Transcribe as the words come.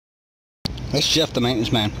That's Jeff, the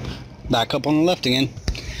maintenance man. Back up on the left again,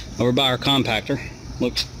 over by our compactor.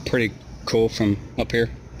 Looks pretty cool from up here.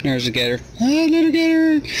 There's a gator. Hey, little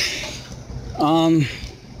gator.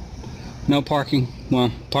 No parking.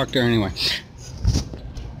 Well, park there anyway.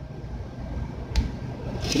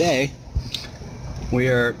 Today, we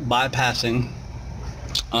are bypassing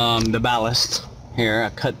the ballast. Here, I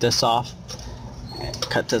cut this off.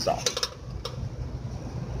 Cut this off.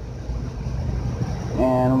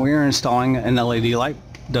 And we're installing an LED light,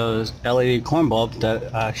 those LED corn bulbs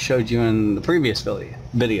that I showed you in the previous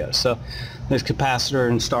video. So there's capacitor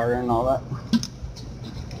and starter and all that.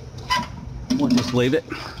 We'll just leave it.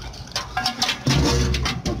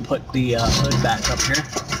 We'll put the hood back up here.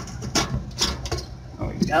 There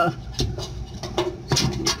we go.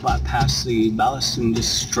 Bypass the ballast and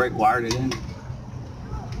just straight wired it in.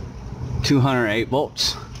 208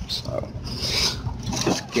 volts. So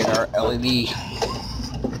let's get our LED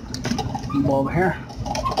bulb here.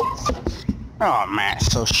 Oh man, it's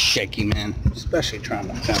so shaky, man. Especially trying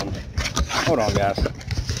to film. Hold on, guys.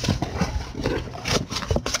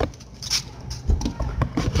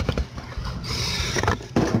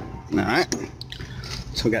 Alright.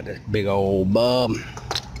 So we got this big old bulb.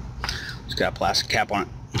 It's got a plastic cap on it.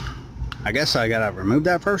 I guess I gotta remove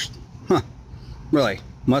that first? Huh. Really?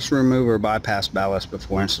 Must remove or bypass ballast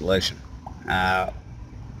before installation.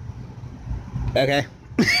 Okay.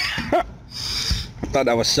 I thought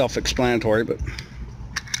that was self-explanatory, but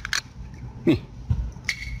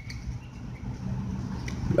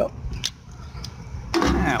go.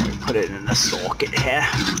 Now we put it in the socket here.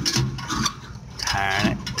 Turn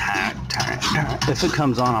it, turn it, turn it, turn it. If it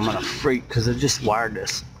comes on, I'm gonna freak because I just wired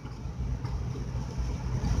this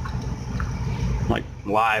like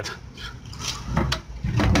live.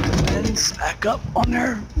 And stack up on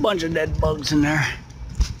there. Bunch of dead bugs in there.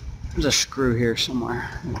 There's a screw here somewhere.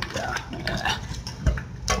 Yeah.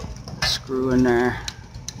 Screw in there.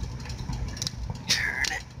 Turn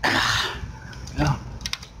it. There we go.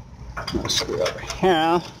 Another screw over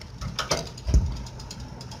here.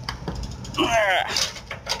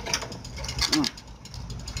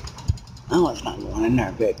 Oh, it's not going in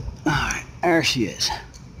there, big. Alright, there she is.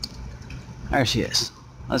 There she is.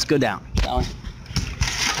 Let's go down, shall we?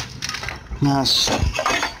 Now let's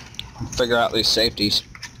figure out these safeties.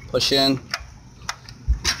 Push in,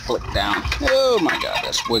 flick down. Oh my god,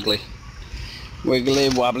 that's wiggly. Wiggly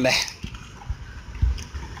wobbly.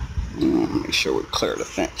 Make sure we clear the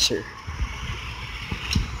fence here.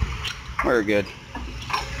 We're good.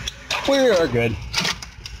 We are good.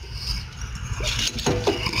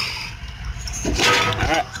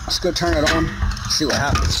 Alright, let's go turn it on, see what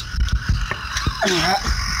happens. Alright,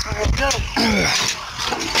 there we go.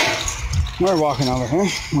 We're walking over here.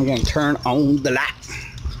 We're going to turn on the light.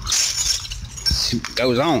 See what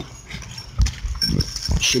goes on.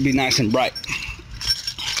 Should be nice and bright.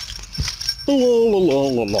 La, la, la,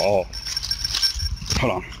 la, la.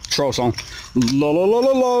 Hold on. Troll song. La la la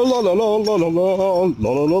la la la la la la la la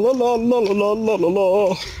la la la la la la la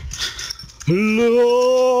la.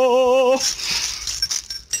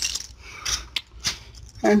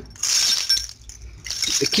 And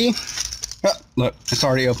the key. Oh, look, it's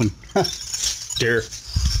already open. Dear.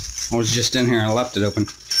 I was just in here and I left it open.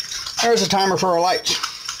 There's a timer for our lights.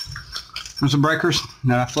 There's the breakers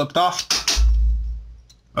that I flipped off.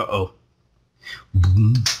 Uh-oh.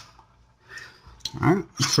 Alright,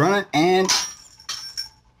 let's run it and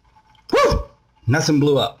whoo! Nothing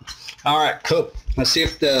blew up. Alright, cool. Let's see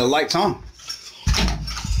if the light's on.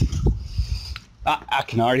 I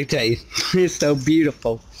can already tell you. It's so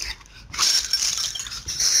beautiful.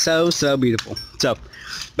 So beautiful. So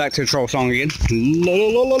back to the troll song again. La la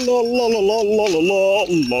la la la la la la la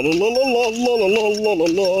la la la la la la la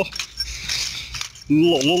la.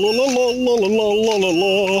 La la la la la la la la la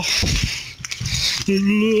la.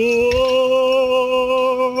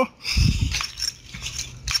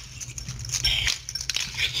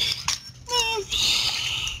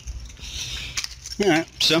 Alright,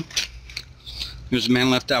 so here's the man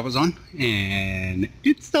left I was on, and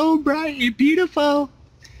it's so bright and beautiful.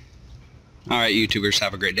 Alright, YouTubers,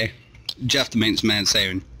 have a great day. Jeff, the maintenance man,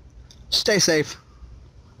 saying, stay safe.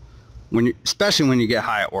 Especially when you get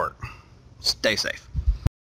high at work. Stay safe.